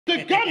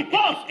The gun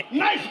buff,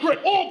 nice grip,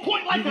 on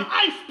point like an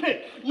ice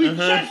pick. Leave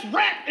chest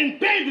wrapped in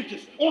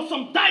bandages on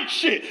some dyke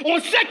shit.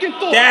 On second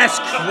thought. That's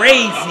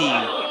crazy.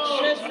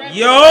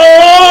 Yo!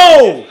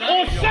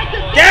 On second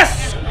thought.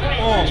 That's...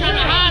 Trying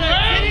to hide her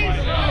titties?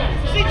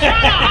 She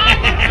trying to hide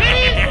her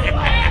titties?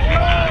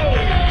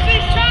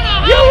 She's trying to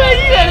hide her titties? You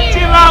better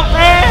chill out,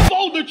 man.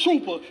 Folder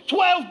trooper,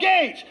 12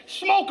 gauge,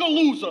 smoker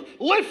loser,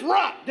 lift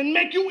rock, then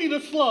make you eat a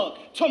slug.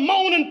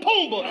 Timon and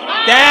Pumbaa.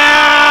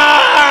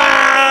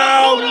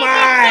 Oh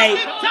my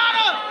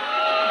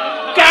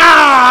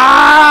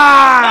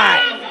God!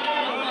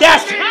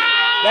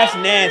 That's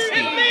nasty.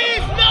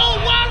 Please, no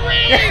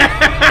worries.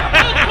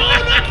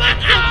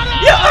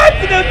 Yo,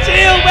 Arsenal,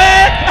 chill,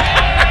 man.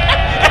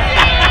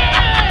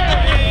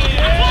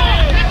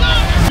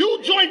 You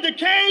joined the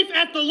cave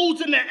after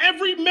losing to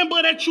every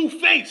member that you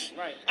faced.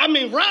 Right. I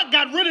mean, Rock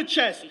got rid of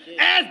Chess.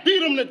 Ass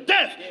beat him to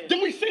death.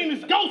 Then we seen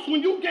his ghost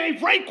when you gave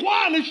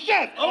Raekwon his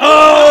chef.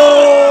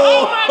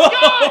 Oh my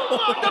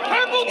God! The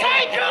purple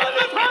tank!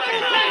 The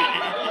purple tank!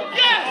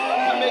 Yes!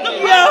 The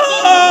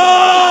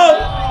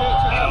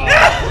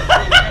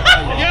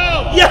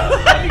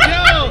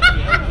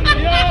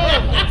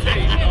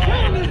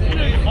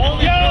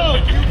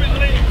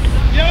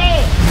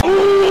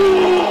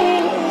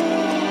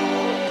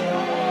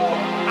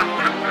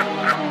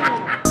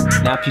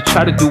Now if you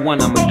try to do one,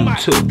 I'ma do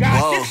two.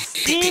 Whoa.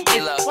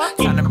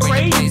 And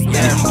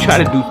if you try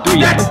to do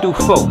three, I'ma do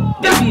four.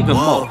 Maybe even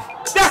more.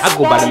 I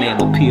go by the name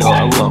of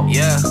PLO.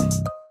 Yeah.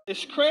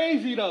 It's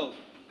crazy though,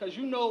 cause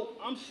you know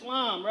I'm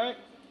slime, right?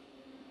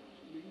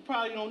 You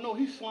probably don't know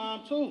he's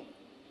slime too.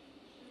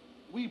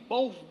 We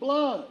both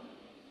blood.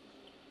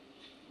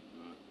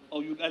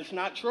 Oh, that's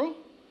not true?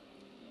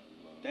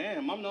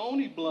 Damn, I'm the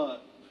only blood.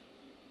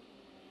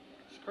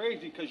 It's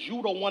crazy, cause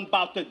you the one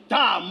about to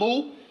die,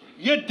 Moo.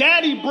 Your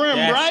daddy Brim,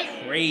 right?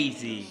 That's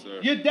crazy.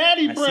 Your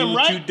daddy Brim, I see what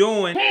right? you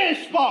doing. Hand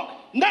spark.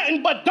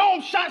 Nothing but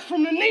dome shots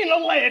from the Nina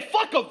lead.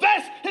 Fuck a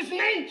vest. His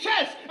name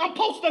Chess. I'm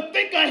supposed to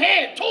think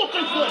ahead.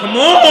 Come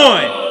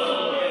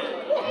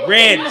on.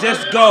 Red,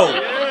 just go.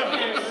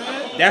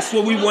 That's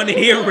what we want to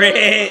hear,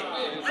 Red.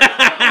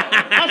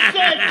 I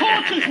said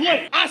torture's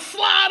lit. I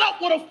slide up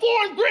with a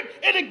foreign grip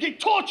and it get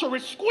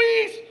torturous.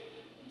 Squeeze,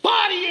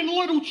 body in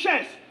little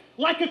chest.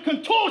 Like a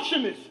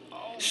contortionist.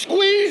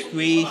 Squeeze.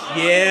 Squeeze,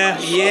 yeah.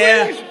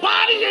 Squeeze,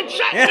 body and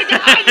chest, nigga,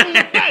 I am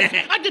the best.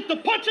 I get the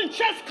punch and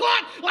chest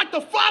clock like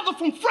the father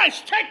from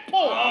Fresh Tech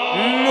Pull.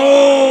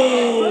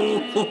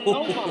 No.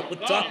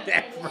 Talk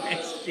that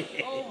Fresh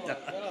shit.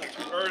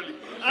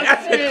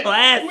 That's a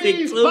classic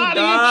too,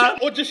 dog.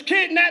 Or just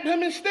kidnap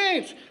him in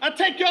stands. I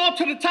take y'all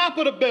to the top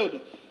of the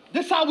building.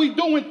 This how we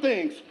doing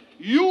things.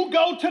 You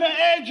go to the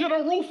edge of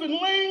the roof and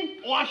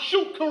lean, or I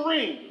shoot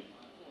Kareem.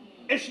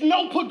 It's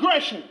no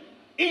progression.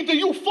 Either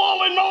you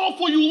falling off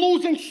or you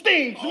losing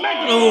stings.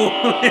 Oh.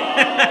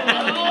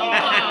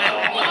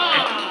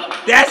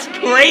 That's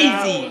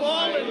crazy.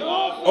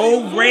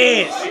 Oh,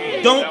 Reds,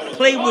 don't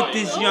play with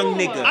this young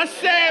nigga. I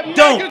said,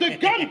 don't. The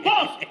gun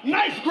buff,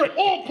 nice grip,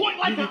 on point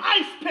like an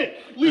ice pick.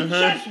 Leave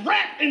chest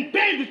wrapped in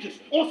bandages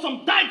on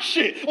some dyke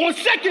shit. On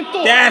second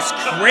thought. That's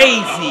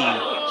crazy.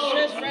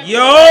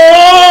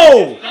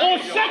 Yo. On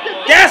second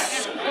thought.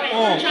 That's.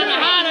 Trying to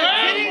hide her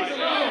titties?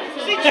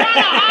 She trying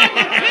to hide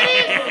her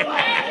titties?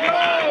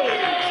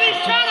 She's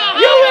trying to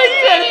hide her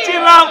titties?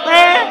 Chill out,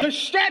 man. The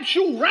straps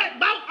you rap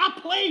about, I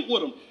played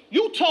with them.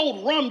 You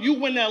told Rum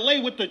you in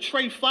LA with the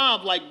Trey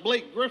 5 like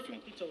Blake Griffin.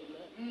 He told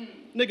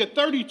that. Nigga,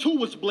 32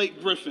 was Blake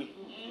Griffin.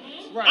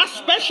 Right. I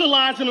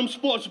specialize in them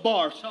sports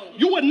bars.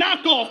 You a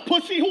knockoff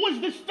pussy. Who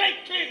is this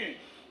fake kitten?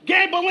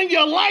 Gambling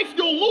your life,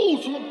 you'll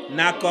lose.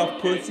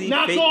 Knockoff pussy,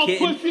 knockoff fake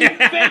kitten. Pussy,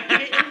 fake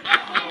kitten.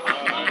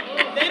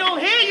 They don't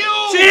hear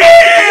you.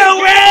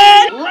 Chill,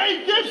 man.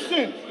 Ray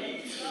Gibson.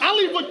 I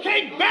leave a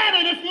cake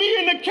battered if me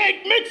and the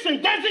cake mixing.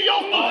 Desi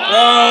off the...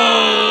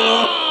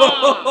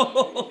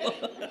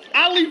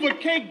 I leave a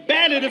cake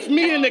battered if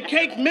me and the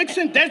cake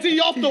mixing. Desi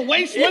off the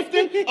waist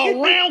lifting.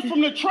 Around from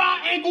the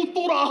triangle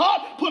through the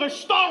heart. Put a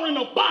star in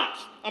the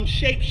box. I'm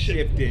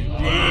shape-shifting.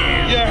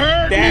 Damn. You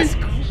heard That's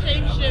me?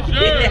 Shape-shifting.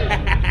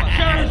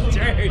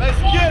 Jersey.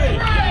 Let's get it.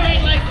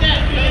 Ain't like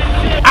that,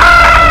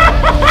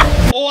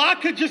 man. Or I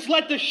could just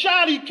let the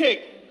shotty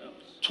kick.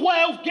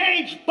 12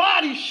 gauge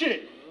body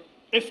shit.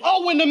 If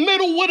O in the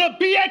middle with a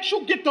BX,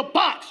 you get the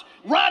box.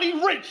 Roddy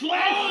Rich,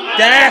 last.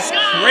 That's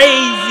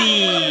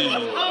crazy.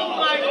 Oh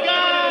my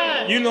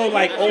God. You know,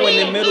 like O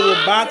in the middle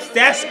of box.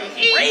 That's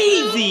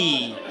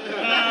crazy.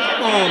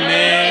 Come on,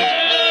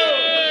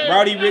 man.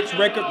 Roddy Rich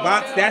record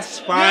box. That's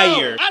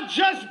fire. Yo, I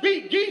just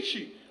beat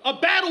Geechee. A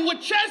battle with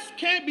chess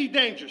can't be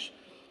dangerous.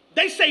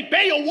 They say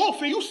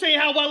Beowulf, and you say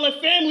how I left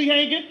family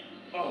hanging.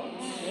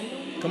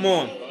 Come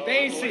on.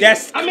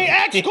 That's. I mean,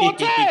 ask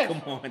Cortez.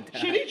 Come on, dog.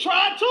 Shit, he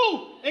tried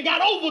too. They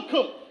got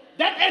overcooked.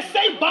 That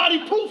SA body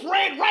proof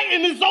ran right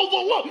in his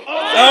overlook.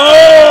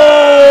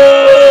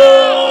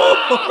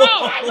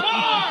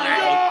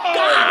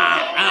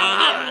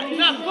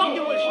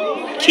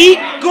 Keep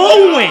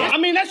going. I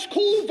mean, that's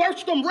cool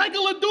versus them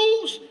regular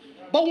dudes,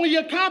 but when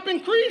your comp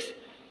increase,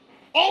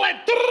 All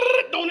that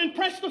don't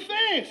impress the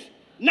fans,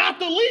 not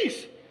the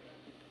least.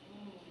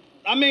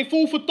 I mean,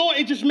 food for thought,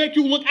 it just make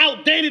you look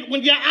outdated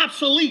when you're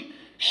obsolete.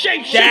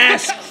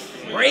 That's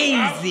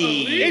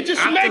crazy. It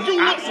just make you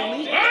look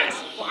obsolete.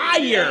 That's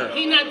fire.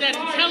 He not that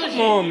intelligent.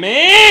 Come on,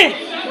 man.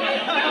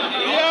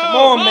 Come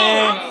on,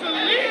 man.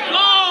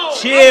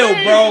 Chill,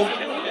 bro.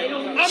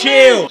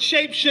 Chill.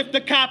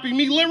 Shapeshifter copy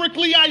me.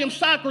 Lyrically, I am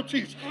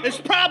Socrates. It's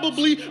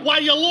probably why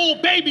your little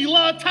baby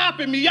love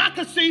topping me. I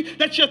could see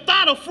that you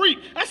thought a freak.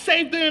 I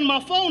saved her in my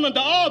phone under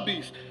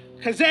Arby's.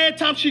 Cause every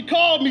time she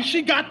called me,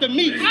 she got the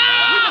meat. You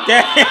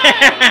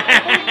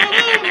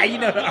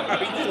know the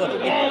Arby's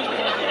slogan.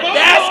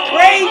 That's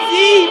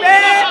crazy,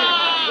 man.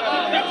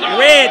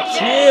 Red,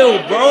 chill,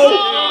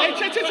 bro.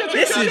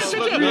 This is, his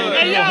pen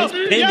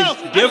is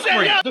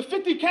different. The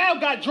 50 cal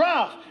got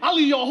drive. I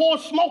leave your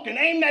horse smoking.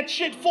 Aim that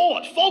shit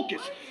forward.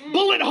 Focus.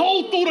 Bullet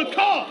hole through the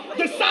car.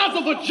 The size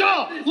of a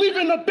jar.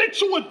 Leaving the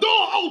bitch with a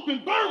door open.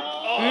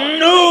 Burn.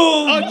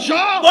 No. A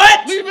jar.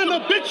 What? Leaving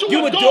the bitch with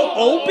You a a door door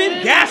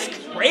open? That's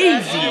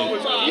crazy.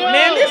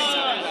 Man, this.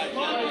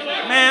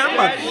 Man, I'm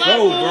about to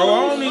go, bro.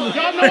 I don't even.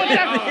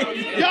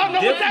 Y'all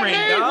know what that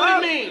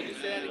means?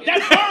 That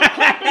bird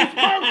crap is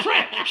bird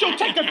crap. She'll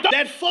take a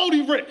that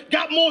 40 rip.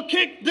 Got more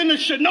kick than a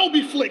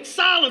Shinobi flick.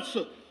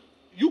 Silencer.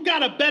 You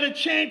got a better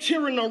chance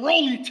hearing a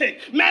rolly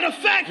tick. Matter of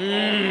fact,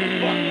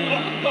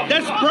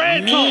 that's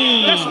bread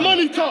talk. That's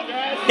money talk.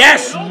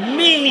 That's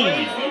me.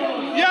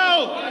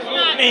 Yo.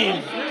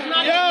 Man.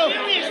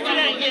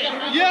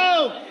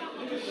 Yo.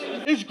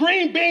 It's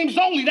green beams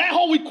only. That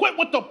hoe we quit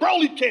with the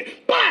Broly kid.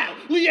 Bow.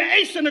 Leave your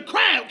ace in the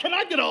crowd. Can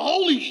I get a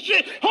holy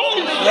shit?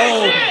 Holy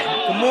shit.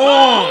 Come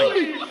on.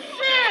 Holy shit.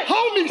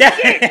 Homie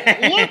sick.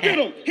 Look at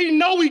him. He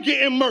know he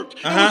getting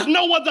murked. There was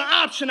no other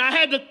option. I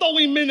had to throw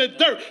him in the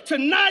dirt.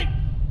 Tonight,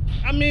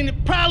 I mean,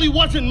 it probably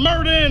wasn't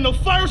murder in the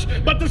first,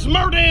 but this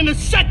murder in the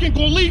second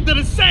gonna lead to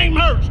the same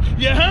hearse.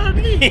 You heard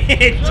me?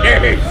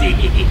 Jersey.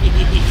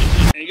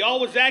 And y'all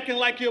was acting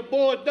like your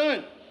boy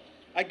done.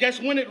 I guess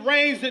when it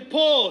rains, it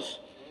pours.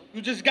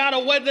 You just gotta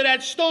weather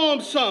that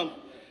storm some.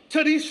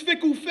 To these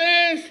fickle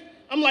fans,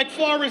 I'm like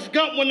Forrest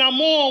Gump when I'm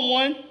on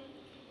one.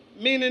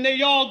 Meaning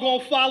they all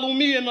gonna follow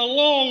me in the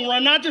long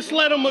run. I just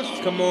let them...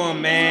 Come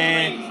on,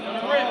 man.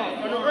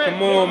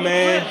 Come on,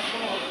 man.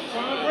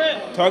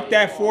 Talk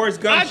that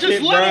Forrest Gump shit, bro. I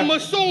just let them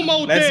assume,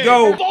 Let's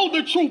go.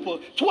 Folder trooper,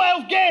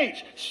 12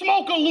 gauge,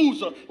 smoke a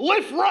loser,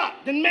 lift rock,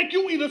 then make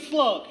you eat a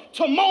slug.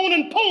 Timon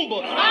and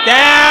Pumbaa.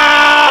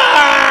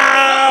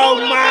 Oh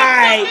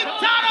my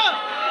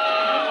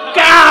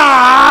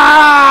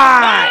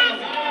God!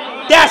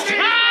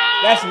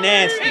 That's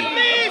nasty. It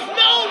means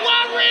no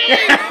worries.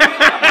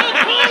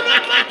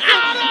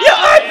 Yo,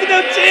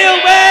 Arsenal, chill,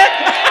 man.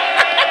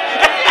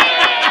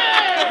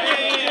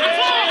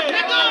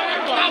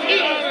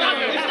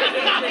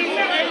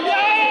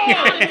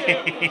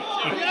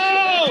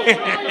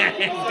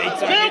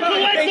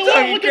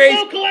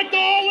 Bill collector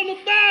all in the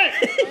bag.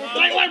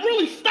 like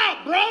really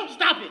stop, bro.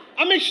 Stop it.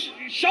 I mean,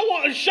 show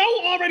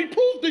already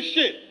proved this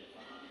shit.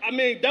 I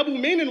mean, double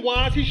meaning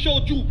wise, he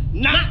showed you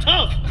not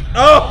tough.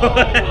 Oh.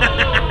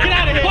 Get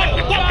out of here.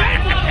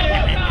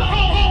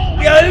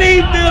 Yo,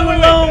 leave Bill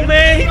alone,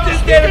 man. He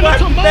just there to watch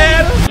the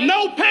battle.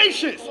 No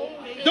patience.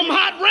 Them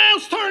hot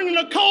rounds turn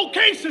into cold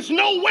cases.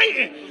 No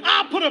waiting.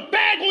 I'll put a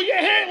bag on your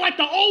head like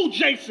the old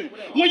Jason.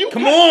 When you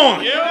come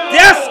on.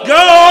 Let's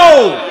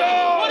go.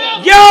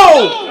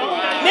 Yo.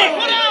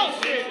 What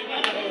else?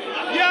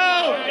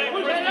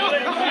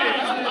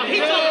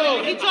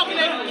 He talking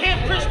that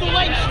Camp Crystal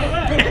Lake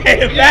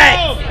shit.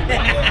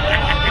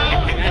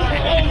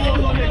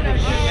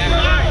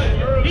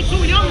 He's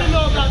too young to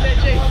know about that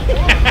shit.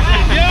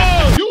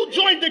 You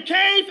joined the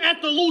cave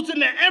after losing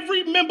to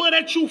every member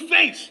that you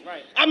face.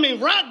 Right. I mean,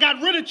 Rock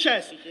got rid of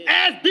Chess.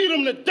 Ass beat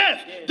him to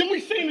death. Yeah. Then we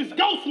seen his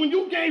ghost when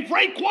you gave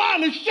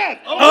Raekwon his chef.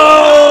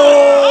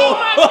 Oh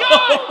my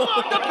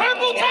God! The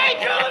purple tank!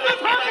 The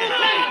purple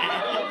tank!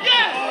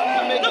 Yes!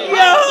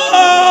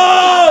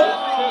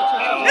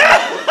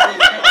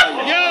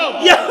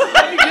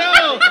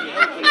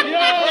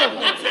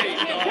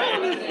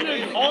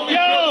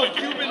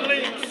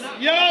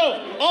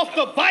 Off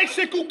the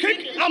bicycle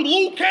kick, I'm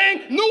Liu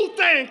Kang, new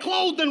thing,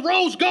 clothed in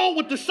rose gold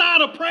with the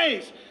side of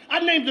praise. I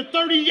named the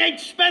 38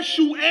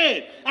 Special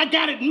Ed. I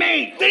got it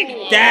made. Think.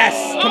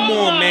 Come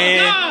on,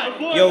 man.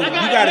 Yo, you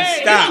gotta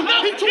stop.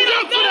 He too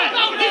young for that.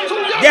 He too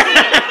young for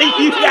that.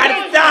 You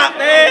gotta stop,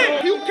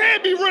 man. You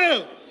can't be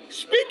real.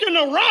 Speaking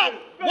of Rock,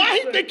 why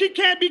he think he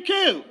can't be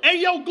killed? Hey,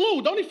 yo,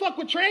 Glue, don't he fuck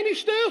with Tranny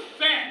still?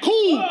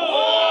 Cool.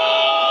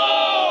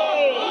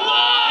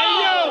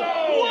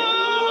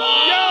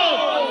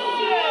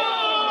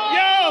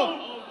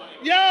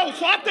 Yo,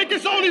 so I think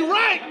it's only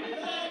right.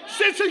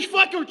 Since he's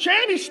fucking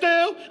Tranny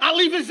still, I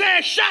leave his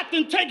ass shot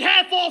and take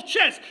half off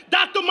chest.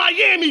 Dr.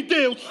 Miami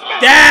deal.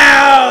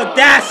 Down,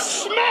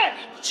 that's smack.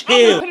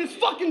 Chill. I'll hit his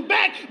fucking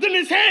back, then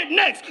his head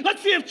next.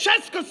 Let's see if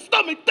Chest can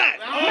stomach that.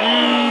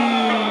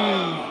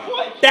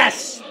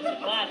 That's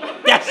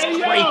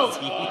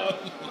crazy.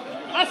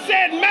 I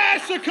said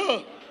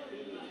massacre.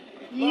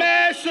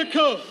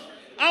 Massacre.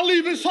 I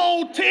leave his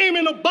whole team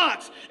in a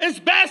box. It's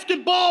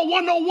basketball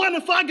 101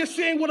 if I get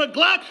seen with a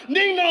Glock,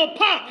 Nina or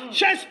Pop.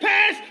 Chest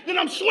pass, then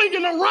I'm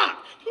swinging a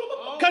rock.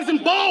 Cause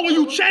in ball, when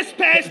you chest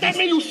pass, that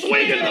means you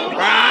swinging a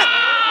rock.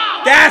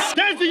 That's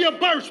JERZEY a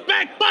burst,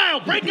 backfire,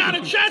 break out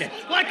of chest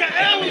like an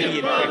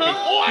alien. Or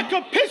I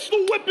could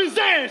pistol whip his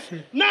ass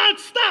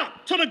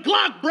non-stop till the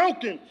Glock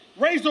broken.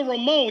 Razor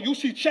Ramon, you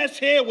see chest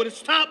hair with his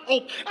top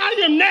open. I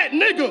am that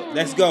nigga.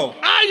 Let's go.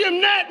 I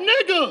am that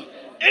nigga.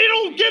 It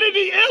don't get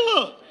any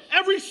iller.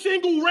 Every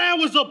single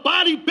round was a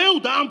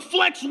bodybuilder. I'm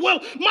Flex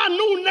Will. My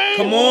new name.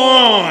 Come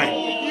on.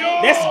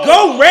 Let's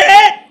go,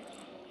 Red.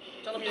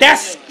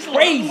 That's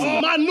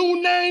crazy. My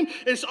new name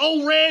is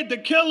O-Red, the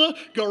killer,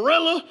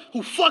 gorilla,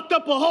 who fucked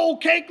up a whole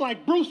cake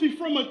like Brucey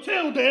from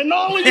Matilda. And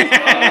all of you. Took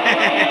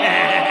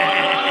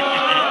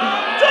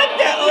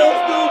that old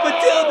school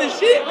Matilda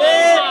shit,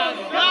 man. Oh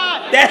my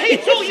God. That He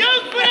too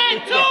young for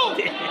that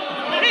too.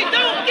 He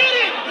don't get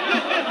it.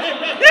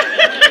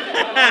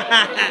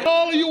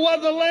 All of you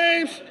other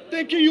lames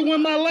thinking you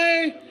in my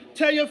lane,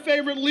 tell your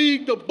favorite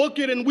league to book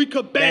it and we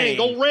could bang.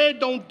 Go red,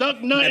 don't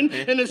duck nothing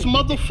in this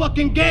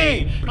motherfucking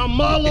game. I'm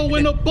Marlo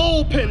in the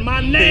bullpen.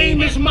 My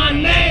name is my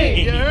name.